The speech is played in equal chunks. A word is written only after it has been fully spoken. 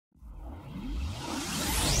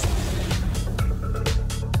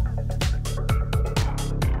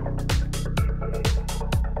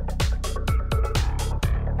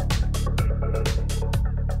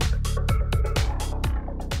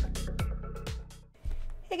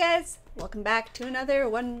Hey guys, welcome back to another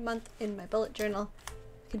 1 month in my bullet journal.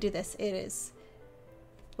 I can do this. It is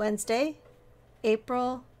Wednesday,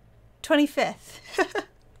 April 25th.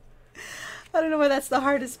 I don't know why that's the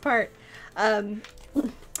hardest part.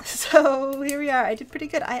 So here we are. I did pretty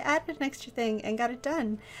good. I added an extra thing and got it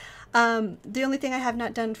done. The only thing I have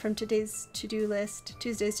not done from today's to-do list,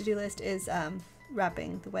 Tuesday's to-do list, is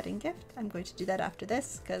wrapping the wedding gift. I'm going to do that after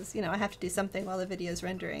this because, you know, I have to do something while the video is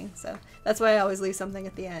rendering. So that's why I always leave something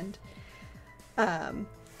at the end.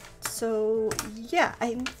 So yeah,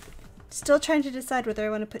 I'm still trying to decide whether I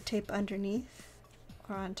want to put tape underneath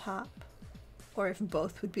or on top, or if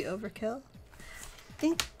both would be overkill. I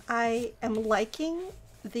think I am liking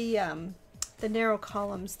the narrow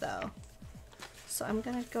columns though. So I'm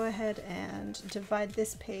gonna go ahead and divide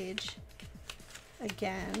this page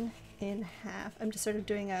again in half. I'm just sort of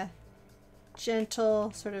doing a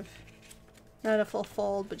gentle sort of, not a full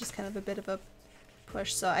fold, but just kind of a bit of a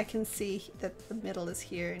push so I can see that the middle is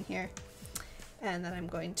here and here. And then I'm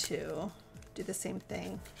going to do the same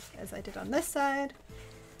thing as I did on this side.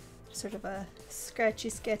 Sort of a scratchy,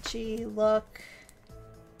 sketchy look.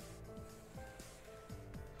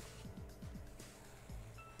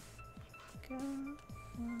 Go. One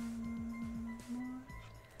more.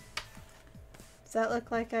 Does that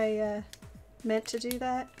look like I meant to do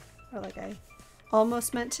that? Or like I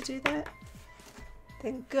almost meant to do that?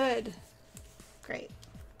 Then good. Great.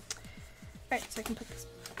 Alright, so I can put this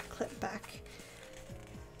clip back.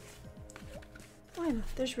 Why not?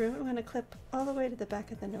 There's room. I'm going to clip all the way to the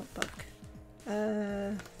back of the notebook.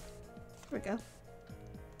 There we go.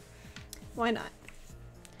 Why not?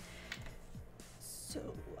 So,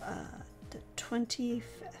 the 25th.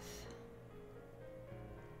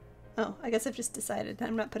 Oh, I guess I've just decided that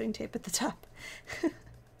I'm not putting tape at the top.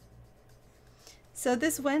 So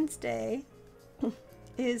this Wednesday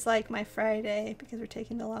is like my Friday because we're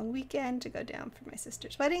taking a long weekend to go down for my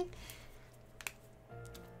sister's wedding.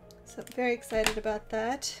 So I'm very excited about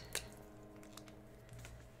that.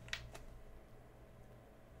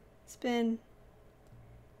 It's been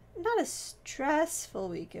not a stressful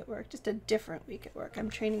week at work, just a different week at work. I'm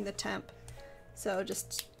training the temp, so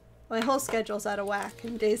just my whole schedule's out of whack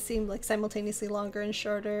and days seem like simultaneously longer and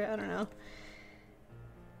shorter. I don't know.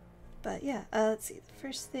 But yeah, let's see. The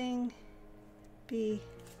first thing be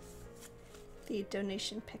the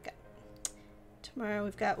donation pickup. Tomorrow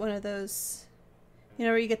we've got one of those, you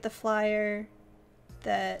know, where you get the flyer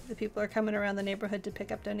that the people are coming around the neighborhood to pick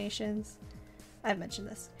up donations. I've mentioned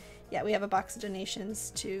this. Yeah, we have a box of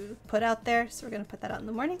donations to put out there, so we're going to put that out in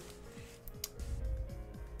the morning.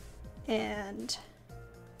 And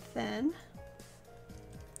then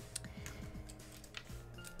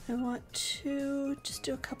I want to just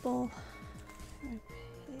do a couple,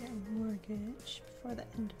 pay a mortgage before the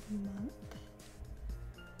end of the month.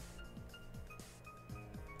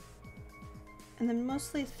 And then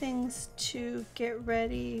mostly things to get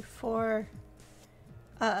ready for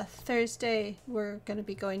Thursday. We're going to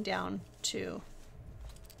be going down to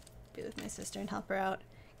be with my sister and help her out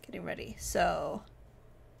getting ready. So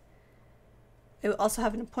I will also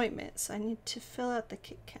have an appointment, so I need to fill out the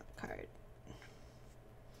kit camp card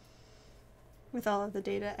with all of the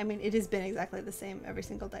data. I mean, it has been exactly the same every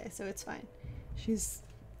single day, so it's fine. She's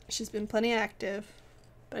been plenty active,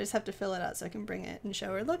 but I just have to fill it out so I can bring it and show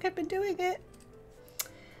her, look, I've been doing it.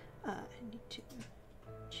 I need to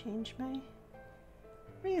change my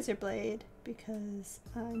razor blade because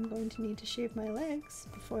I'm going to need to shave my legs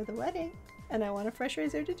before the wedding, and I want a fresh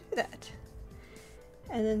razor to do that.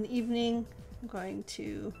 And then the evening, I'm going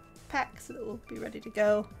to pack so that we'll be ready to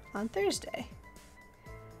go on Thursday.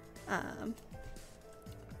 I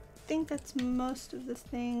think that's most of the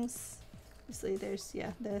things. Obviously there's,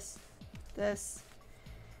 yeah, this,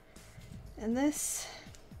 and this.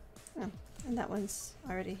 Oh, and that one's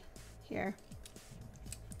already here.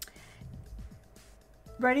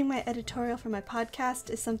 Writing my editorial for my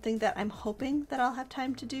podcast is something that I'm hoping that I'll have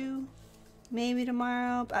time to do maybe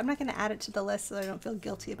tomorrow, but I'm not going to add it to the list so I don't feel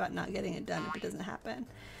guilty about not getting it done if it doesn't happen.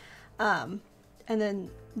 And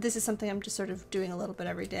then this is something I'm just sort of doing a little bit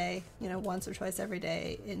every day, you know, once or twice every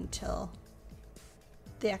day until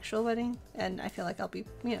the actual wedding, and I feel like I'll be,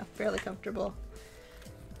 you know, fairly comfortable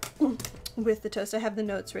with the toast. I have the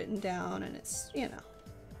notes written down and it's, you know,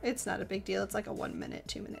 it's not a big deal. It's like a 1 minute,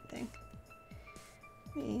 2 minute thing.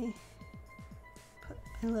 Let me put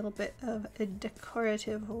a little bit of a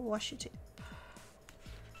decorative washi tape.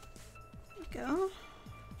 There we go.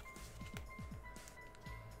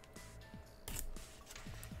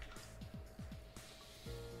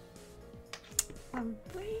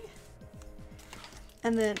 Lovely.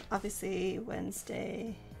 And then obviously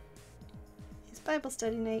Wednesday is Bible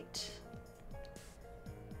study night.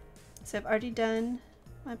 So I've already done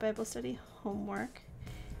my Bible study homework.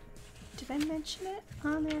 Did I mention it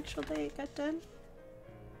on the actual day it got done?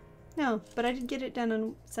 No, but I did get it done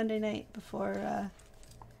on Sunday night before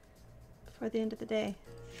the end of the day.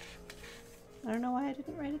 I don't know why I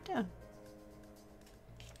didn't write it down.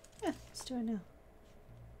 Yeah, let's do it now.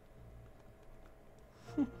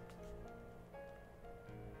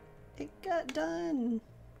 It got done.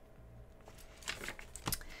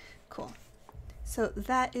 Cool. So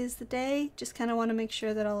that is the day. Just kind of want to make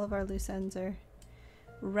sure that all of our loose ends are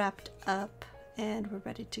wrapped up and we're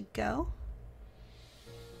ready to go.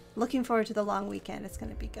 Looking forward to the long weekend. It's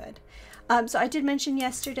going to be good. So I did mention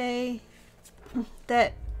yesterday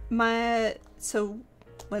that Wednesday's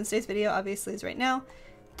video obviously is right now.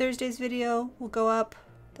 Thursday's video will go up.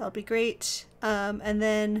 That'll be great. And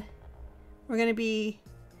then we're going to be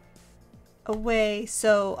away.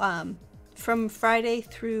 So from Friday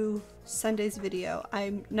through Sunday's video,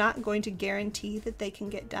 I'm not going to guarantee that they can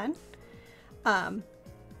get done.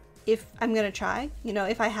 If I'm going to try, you know,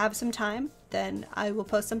 if I have some time, then I will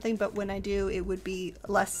post something. But when I do, it would be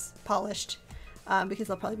less polished because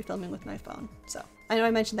I'll probably be filming with my phone. So I know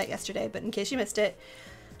I mentioned that yesterday, but in case you missed it,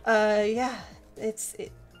 yeah,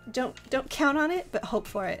 don't count on it, but hope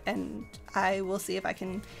for it. And I will see if I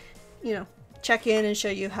can, you know, check in and show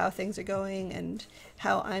you how things are going and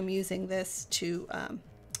how I'm using this to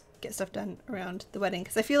get stuff done around the wedding.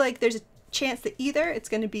 Because I feel like there's a chance that either it's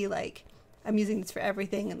going to be like I'm using this for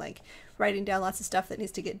everything and like writing down lots of stuff that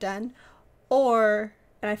needs to get done, or,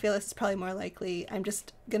 and I feel this is probably more likely, I'm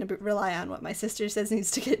just going to rely on what my sister says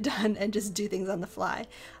needs to get done and just do things on the fly.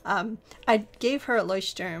 I gave her a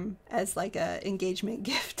Leuchtturm as like a engagement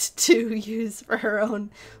gift to use for her own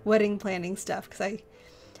wedding planning stuff, because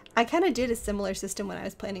I kind of did a similar system when I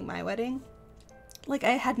was planning my wedding. Like,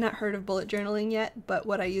 I had not heard of bullet journaling yet, but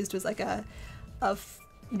what I used was like a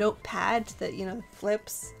notepad that, you know,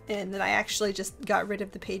 flips, and then I actually just got rid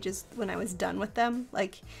of the pages when I was done with them.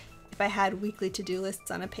 Like, if I had weekly to-do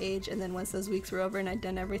lists on a page, and then once those weeks were over and I'd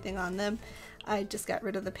done everything on them, I just got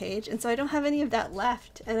rid of the page. And so I don't have any of that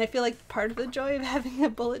left. And I feel like part of the joy of having a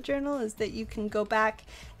bullet journal is that you can go back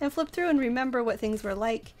and flip through and remember what things were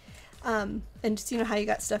like. And just, you know, how you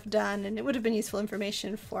got stuff done. And it would have been useful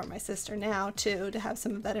information for my sister now too, to have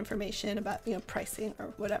some of that information about, you know, pricing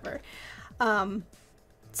or whatever.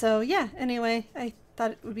 So yeah, anyway, I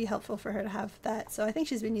thought it would be helpful for her to have that. So I think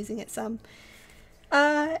she's been using it some.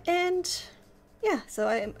 And yeah, so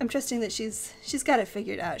I'm trusting that she's got it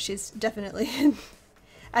figured out. She's definitely,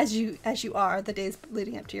 as you are the days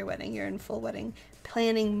leading up to your wedding, you're in full wedding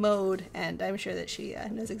planning mode, and I'm sure that she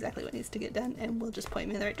knows exactly what needs to get done and will just point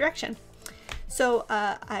me in the right direction. So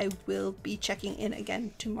I will be checking in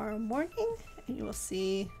again tomorrow morning, and you will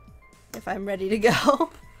see if I'm ready to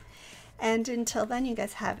go. And until then, you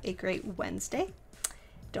guys have a great Wednesday.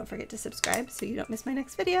 Don't forget to subscribe so you don't miss my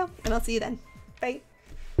next video, and I'll see you then. Bye.